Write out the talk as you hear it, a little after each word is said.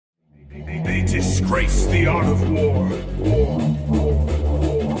They disgrace the art of war.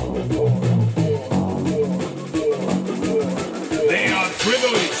 They are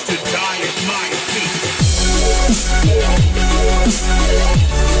privileged to die at my feet.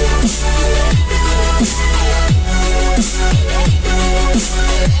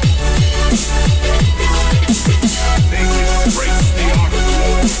 They disgrace the art of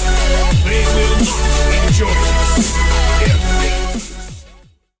war. They will not enjoy this if they...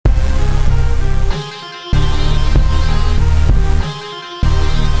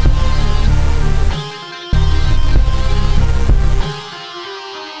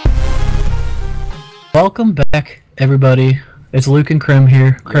 Welcome back, everybody. It's Luke and Crim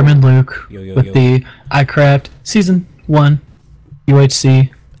here, Crim and Luke, with the iCraft Season I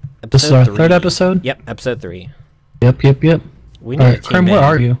UHC. This is our third episode? Yep, episode 3. Yep. We need a team Crim, name. where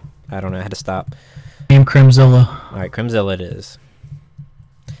are you? I don't know how to stop. Name Crimzilla. Alright, Crimzilla it is.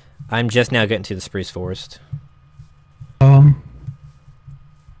 I'm just now getting to the Spruce Forest. Wait.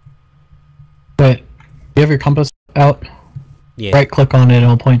 Do you have your compass out? Yeah. Right click on it and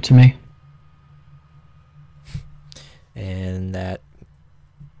it'll point to me. And that...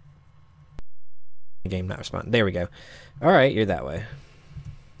 game not respond. There we go. Alright, you're that way.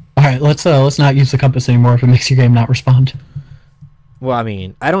 Alright, let's not use the compass anymore if it makes your game not respond. Well, I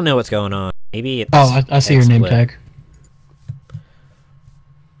mean, I don't know what's going on. Maybe it's... Oh, I see your name tag.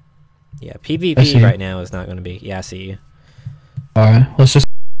 Yeah, PvP right now is not going to be... Yeah, I see you. Alright, let's just...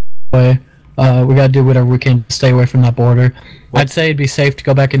 away. We gotta do whatever we can to stay away from that border. I'd say it'd be safe to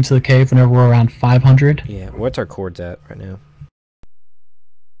go back into the cave whenever we're around 500. Yeah, what's our cords at right now?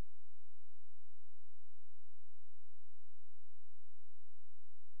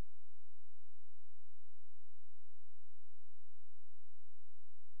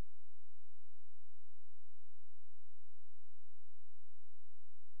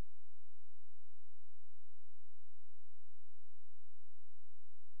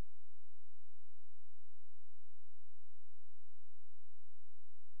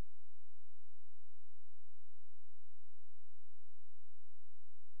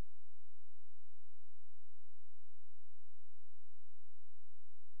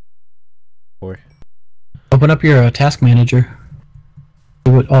 Open up your task manager.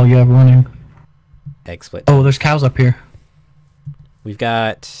 See what all you have running. XSplit. Oh, there's cows up here. We've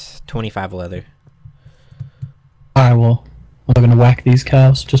got 25 leather. Alright, well, I'm gonna whack these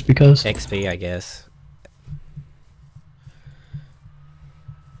cows just because. XP, I guess.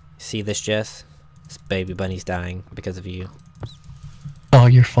 See this, Jess? This baby bunny's dying because of you. Oh,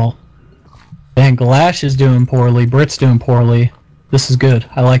 your fault. Dang, Glash is doing poorly. Brit's doing poorly. This is good.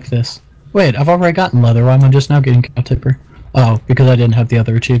 I like this. Wait, I've already gotten leather. Why am I just now getting cow tipper? Oh, because I didn't have the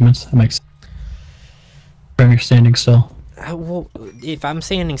other achievements. That makes sense. You're standing still. Well, if I'm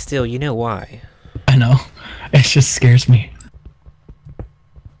standing still, you know why. I know. It just scares me.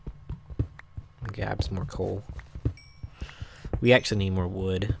 Grab some more coal. We actually need more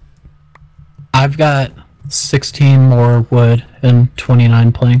wood. I've got 16 more wood and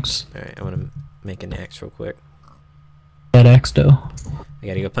 29 planks. Alright, I want to make an axe real quick. That axe dough. I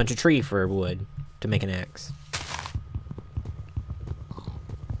gotta go punch a tree for wood to make an axe.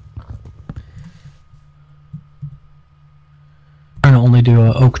 Trying to only do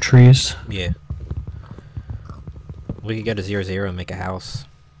oak trees. Yeah. We could go to 0-0 and make a house.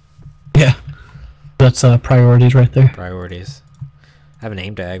 Yeah. That's priorities right there. Priorities. I have a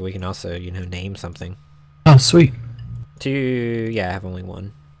name tag. We can also, you know, name something. Oh, sweet. Yeah, I have only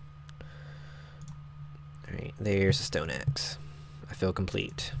one. Alright, there's a stone axe. I feel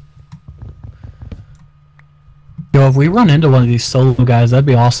complete. Yo, if we run into one of these solo guys, that'd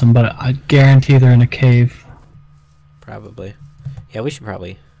be awesome, but I guarantee they're in a cave. Probably. Yeah, we should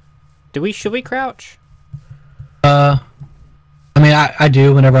probably... Should we crouch? I mean, I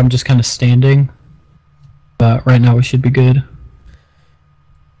do whenever I'm just kind of standing. But right now we should be good.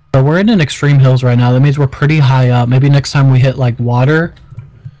 But we're in an extreme hills right now. That means we're pretty high up. Maybe next time we hit, like, water,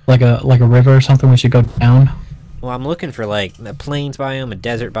 like a river or something, we should go down. Well, I'm looking for, like, a plains biome, a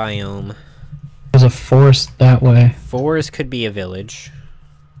desert biome. There's a forest that way. Forest could be a village.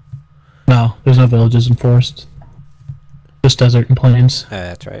 No, there's no villages in forests. Just desert and plains.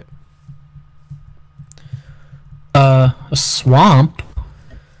 That's right. A swamp?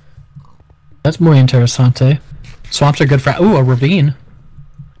 That's muy interesante. Swamps are good for... Ooh, a ravine.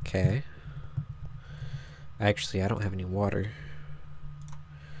 Okay. Actually, I don't have any water.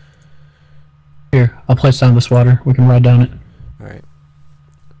 Here, I'll place down this water. We can ride down it. Alright.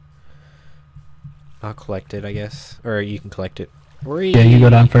 I'll collect it, I guess. Or you can collect it. Yeah, you go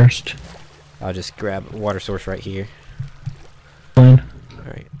down first. I'll just grab a water source right here. Fine.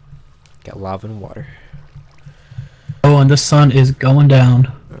 Alright. Got lava and water. Oh, and the sun is going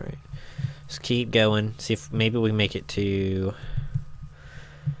down. Alright. Just keep going. See if maybe we make it to...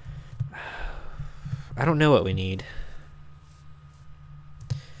 I don't know what we need.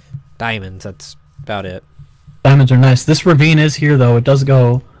 Diamonds, that's about it. Diamonds are nice. This ravine is here, though. It does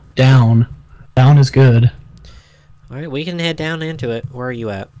go down. Down is good. Alright, we can head down into it. Where are you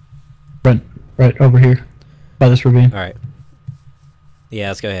at? Right over here. By this ravine. Alright. Yeah,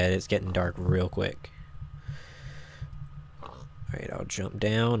 let's go ahead. It's getting dark real quick. Alright, I'll jump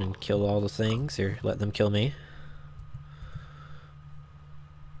down and kill all the things, or let them kill me.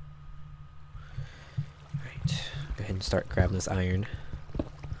 Alright, go ahead and start grabbing this iron.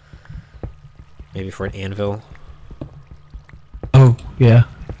 Maybe for an anvil. Oh, yeah.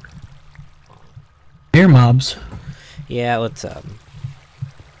 Here, mobs. Yeah, let's yeah.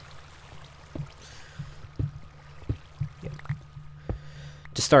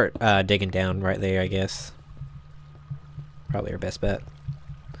 Just start digging down right there, I guess. Probably our best bet.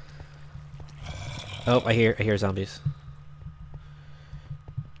 Oh, I hear zombies.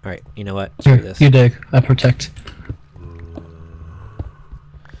 Alright, you know what? Screw Here, this. you dig. I protect.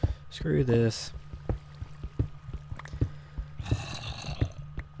 Screw this.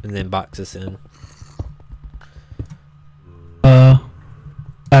 And then box this in. I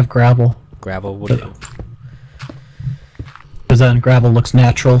have gravel. Gravel will do. Because then gravel looks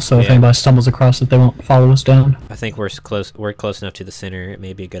natural, so if Yeah. anybody stumbles across it, they won't follow us down. I think we're close enough to the center. It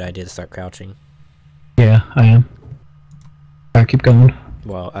may be a good idea to start crouching. Yeah, I am. Alright, keep going.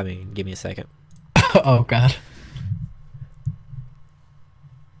 Well, I mean, give me a second. Oh, God.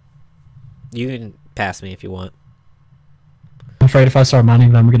 You can pass me if you want. I'm afraid if I start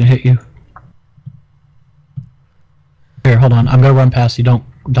mining, then I'm gonna hit you. Here, hold on. I'm gonna run past you. Don't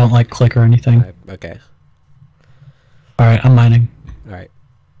like click or anything. Okay. Alright, I'm mining. Alright.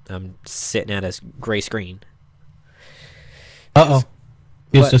 I'm sitting at a gray screen. Uh-oh.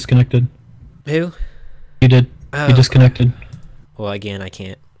 He's What? disconnected. Who? You did. Oh. You disconnected. Well, again, I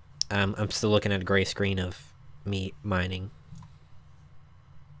can't. I'm still looking at a gray screen of me mining.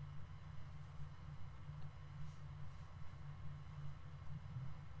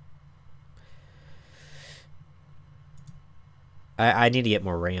 I need to get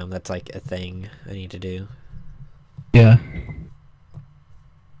more RAM. That's like a thing I need to do. Yeah.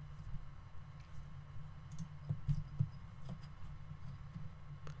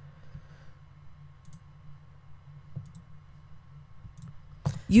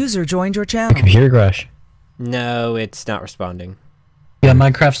 User joined your channel. Computer crash. No, it's not responding. Yeah,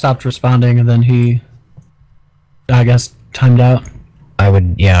 Minecraft stopped responding and then he, I guess, timed out. I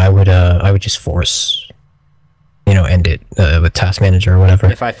would just force, end it with Task Manager or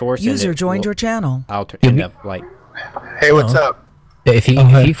whatever. If I force User it, joined your channel. I'll end up like. Hey, what's up? If he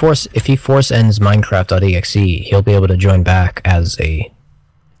Okay. if he force ends Minecraft.exe, he'll be able to join back as a.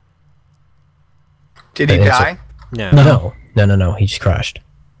 Did he It's a- die? No. No. He just crashed.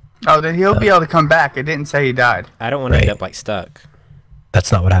 Oh, then he'll be able to come back. It didn't say he died. I don't want to end Right. up like stuck.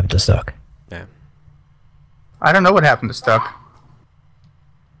 That's not what happened to Stuck. No. I don't know what happened to Stuck.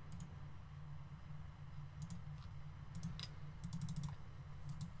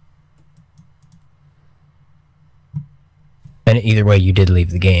 And either way, you did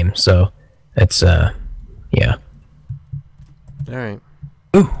leave the game, so it's yeah. All right.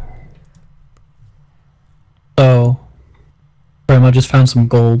 Ooh. So, Grandma just found some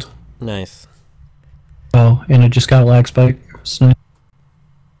gold. Nice. Oh, and it just got a lag spike. So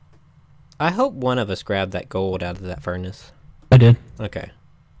I hope one of us grabbed that gold out of that furnace. I did. Okay.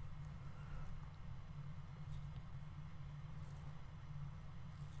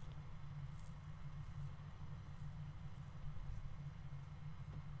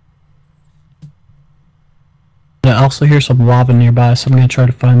 And I also hear some lava nearby, so I'm gonna try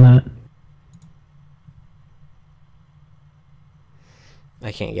to find that.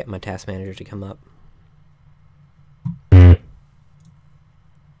 I can't get my task manager to come up.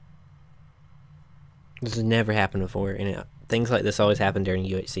 This has never happened before, and things like this always happen during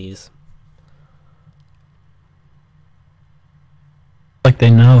UHCs. Like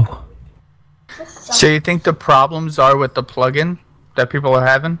they know. So you think the problems are with the plugin that people are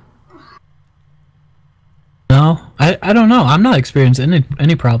having? No, I don't know. I'm not experiencing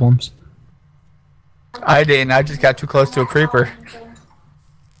any problems. I didn't. I just got too close to a creeper.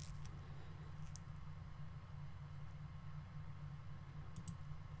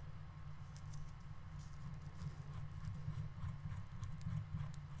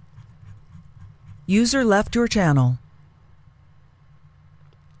 User left your channel.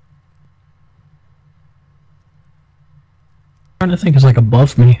 I'm trying to think it's like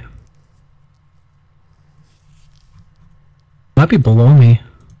above me. Might be below me.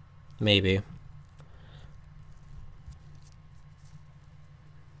 Maybe.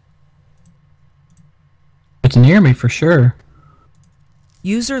 It's near me for sure.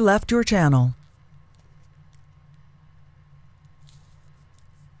 User left your channel.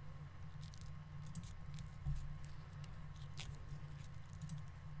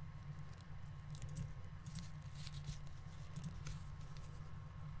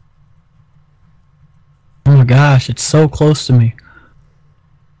 Oh my gosh, it's so close to me.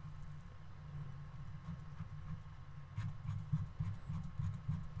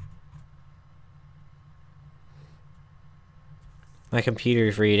 My computer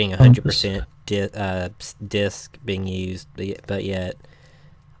is reading 100% disk being used, but yet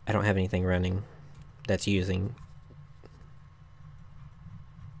I don't have anything running that's using.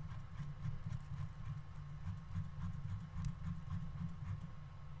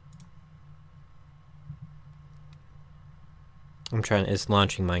 It's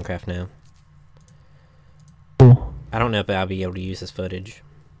launching Minecraft now. Cool. I don't know if I'll be able to use this footage.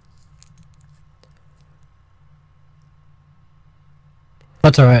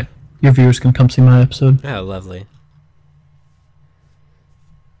 That's alright. Your viewers can come see my episode. Oh, lovely.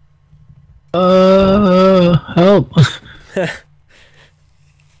 Help.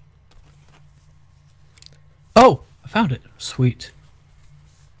 Oh, I found it. Sweet.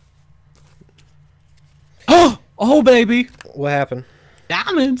 Oh, baby. What happened?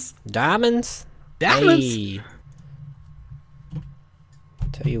 Diamonds. Diamonds? Diamonds. Hey.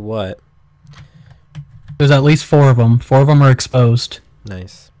 Tell you what. There's at least 4 of them. 4 of them are exposed.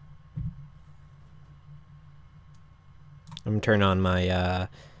 Nice. I'm gonna turn on my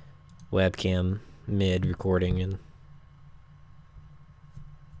webcam mid recording and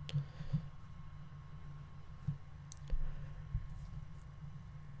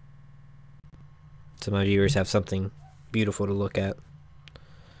so my viewers have something beautiful to look at.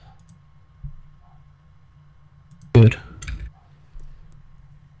 Good.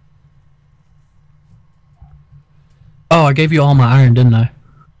 Oh, I gave you all my iron, didn't I?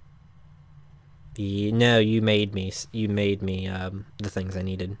 No, you made me the things I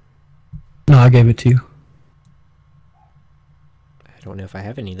needed. No, I gave it to you. I don't know if I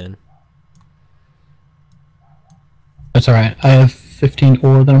have any then. That's alright. I have 15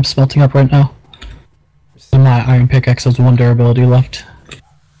 ore that I'm smelting up right now. And my iron pickaxe has 1 durability left.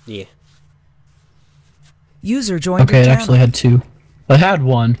 Yeah. User joined Okay, your it channel. actually had 2. I had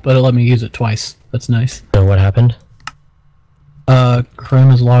 1, but it let me use it twice. That's nice. So what happened?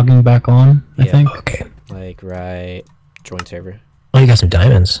 Crim is logging back on, I Yeah. think. Okay. Like right join server. Oh, you got some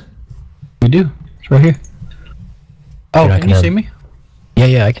diamonds. We do. It's right here. Oh, Dude, I can you can see have- me?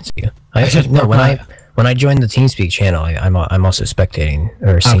 Yeah, I can see you. I just no, broke when my- when I joined the TeamSpeak channel, I'm also spectating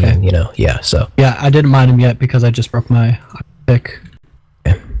or seeing, Okay. you know, yeah. So Yeah, I didn't mind him yet because I just broke my pick.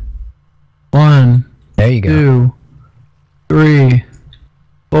 Yeah. 1, there you go. 2, 3,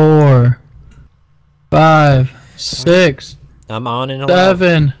 4, 5, 6, I'm on and alive.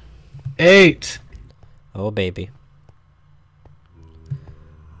 7, 8. Oh baby.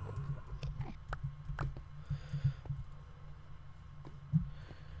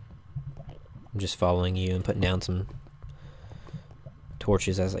 I'm just following you and putting down some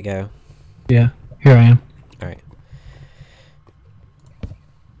torches as I go. Yeah, here I am. Alright.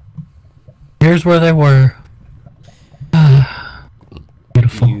 Here's where they were.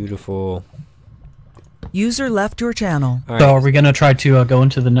 Beautiful. Beautiful. User left your channel. Alright. So are we gonna try to go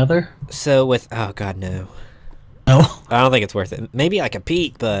into the nether? So with oh god no. No. I don't think it's worth it. Maybe I could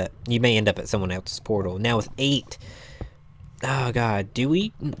peek, but you may end up at someone else's portal. Now with 8. Oh god, do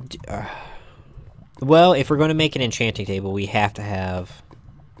we well, if we're going to make an enchanting table, we have to have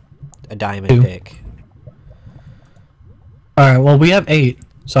a diamond 2. pick. Alright, well we have 8,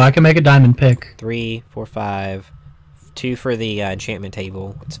 so I can make a diamond pick. 3, 4, 5. 2 for the enchantment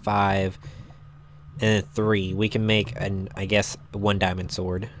table. It's 5. And then 3. We can make an, I guess, 1 diamond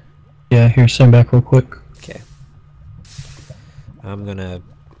sword. Yeah, here, stand back real quick. Okay. I'm gonna...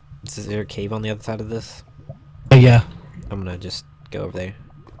 Is there a cave on the other side of this? Yeah. I'm gonna just go over there.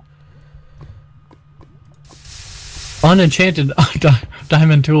 Unenchanted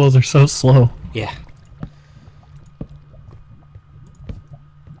diamond tools are so slow. Yeah.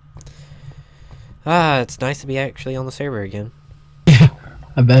 Ah, it's nice to be actually on the server again. Yeah,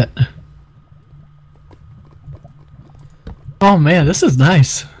 I bet. Oh man, this is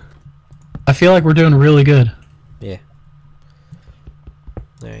nice. I feel like we're doing really good. Yeah.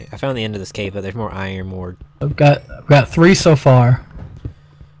 Alright, I found the end of this cave, but there's more iron, more... I've got 3 so far.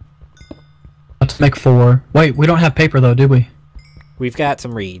 Let's make 4. Wait, we don't have paper though, do we? We've got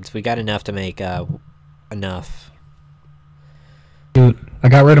some reeds. We got enough to make, enough. Dude, I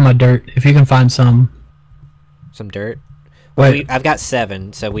got rid of my dirt. If you can find some. Some dirt. Wait. I've got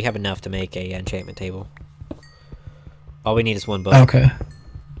 7, so we have enough to make a enchantment table. All we need is 1 book. Okay.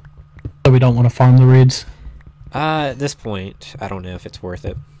 So we don't want to farm the reeds? At this point, I don't know if it's worth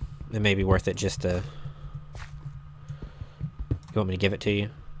it. It may be worth it just to... You want me to give it to you?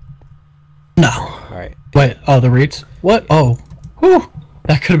 No. Alright. Wait, oh, the reeds? What? Oh. Whew.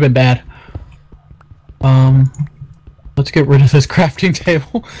 That could have been bad. Let's get rid of this crafting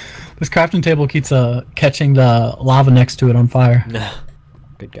table. This crafting table keeps catching the lava next to it on fire. No.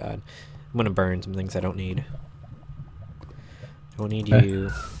 Good God. I'm gonna burn some things I don't need. I don't need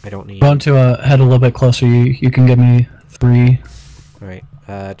you. I don't need... I want to head a little bit closer. You can give me 3. Alright.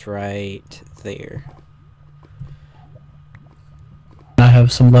 It's right there. I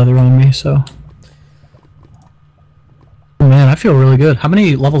have some leather on me, so... Oh, man, I feel really good. How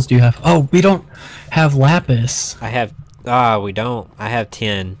many levels do you have? Oh, we don't have lapis. I have... we don't. I have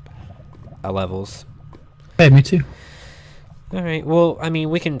 10 levels. Hey, me too. Alright, well, I mean,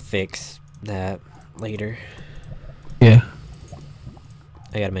 we can fix that later. Yeah.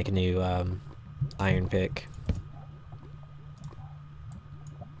 I gotta make a new iron pick.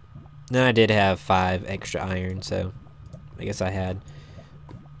 Then I did have 5 extra iron, so I guess I had...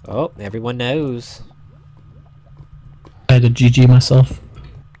 Oh, everyone knows. I had to GG myself.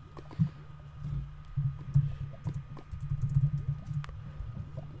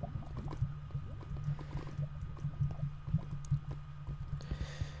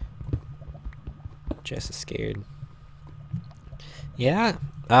 Jess is scared. Yeah,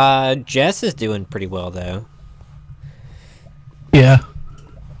 Jess is doing pretty well, though. Yeah.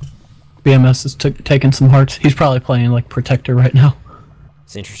 BMS is taking some hearts. He's probably playing, like, Protector right now.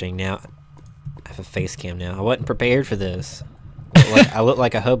 It's interesting. Now, I have a face cam now. I wasn't prepared for this. I look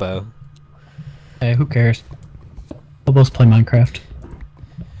like a hobo. Hey, who cares? We'll both play Minecraft.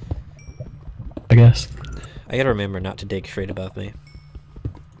 I guess. I gotta remember not to dig straight above me.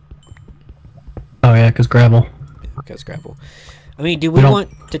 Oh yeah, because gravel. Because gravel. I mean, do we want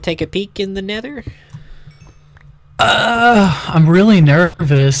to take a peek in the nether? I'm really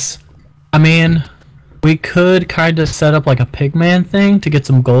nervous. I mean, we could kind of set up like a pigman thing to get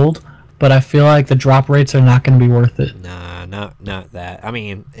some gold, but I feel like the drop rates are not going to be worth it. Nah, not that. I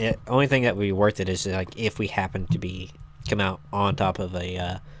mean, only thing that would be worth it is like if we happen to come out on top of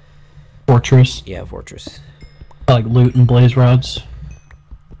a fortress. Yeah, fortress. Like loot and blaze rods.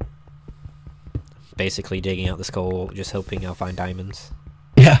 Basically digging out this coal, just hoping I'll find diamonds.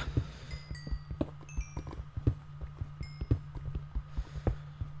 Yeah.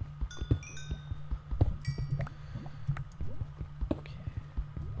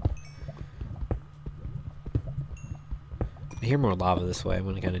 I hear more lava this way. I'm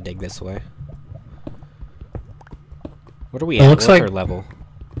gonna kind of dig this way. What are we at? Looks What's like our level?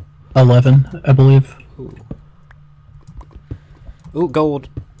 11, I believe. Ooh. Ooh, gold.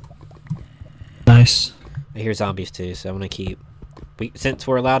 Nice. I hear zombies too, so I'm gonna keep... since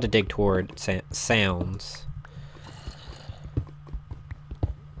we're allowed to dig toward sounds...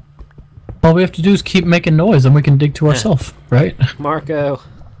 All we have to do is keep making noise and we can dig to ourselves, right? Marco!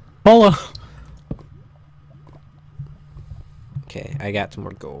 Polo! Okay, I got some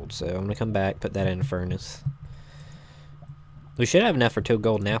more gold, so I'm gonna come back, put that in a furnace. We should have enough for 2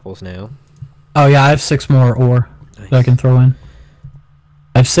 golden apples now. Oh yeah, I have 6 more ore that I can throw in.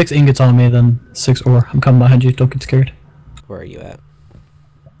 I have 6 ingots on me, then 6 ore. I'm coming behind you, don't get scared. Where are you at?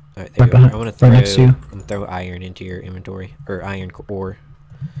 Alright, there Right we go. behind, I wanna right next to you. I'm gonna throw iron into your inventory. Or iron ore.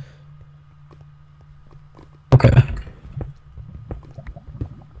 Okay.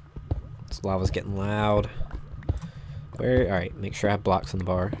 This lava's getting loud. Alright, make sure I have blocks on the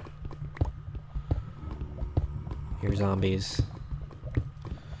bar. Here, zombies.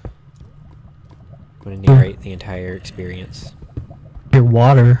 I'm gonna narrate the entire experience. Your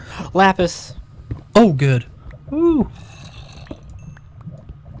water. Lapis! Oh, good. Ooh.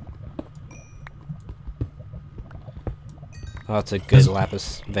 Oh, it's a good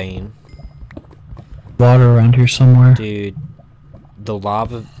lapis vein. Water around here somewhere. Dude, the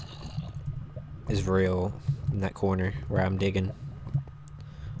lava is real in that corner where I'm digging.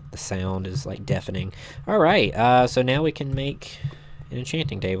 The sound is like deafening. Alright, so now we can make an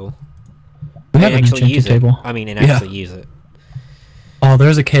enchanting table. We have an actually enchanting use table. it. I mean, and actually use it. Oh,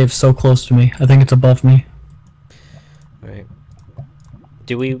 there's a cave so close to me. I think it's above me. Alright.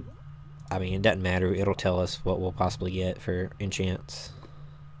 Do we... I mean, it doesn't matter. It'll tell us what we'll possibly get for enchants.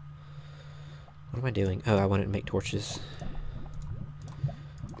 What am I doing? Oh, I wanted to make torches.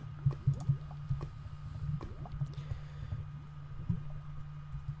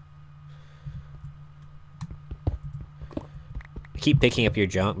 keep picking up your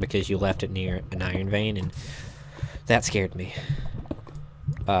junk because you left it near an iron vein, and that scared me.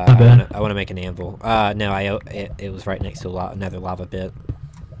 I want to make an anvil. No, it was right next to another lava pit.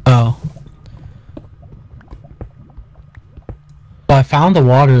 Oh. Well, I found the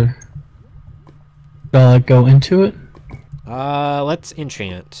water. Should I like go into it? Let's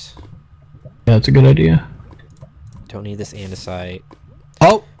enchant. Yeah, that's a good idea. Don't need this andesite.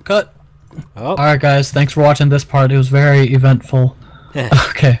 Oh, cut. Oh. Alright guys, thanks for watching this part. It was very eventful.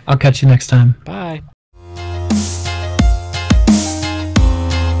 Okay, I'll catch you next time. Bye.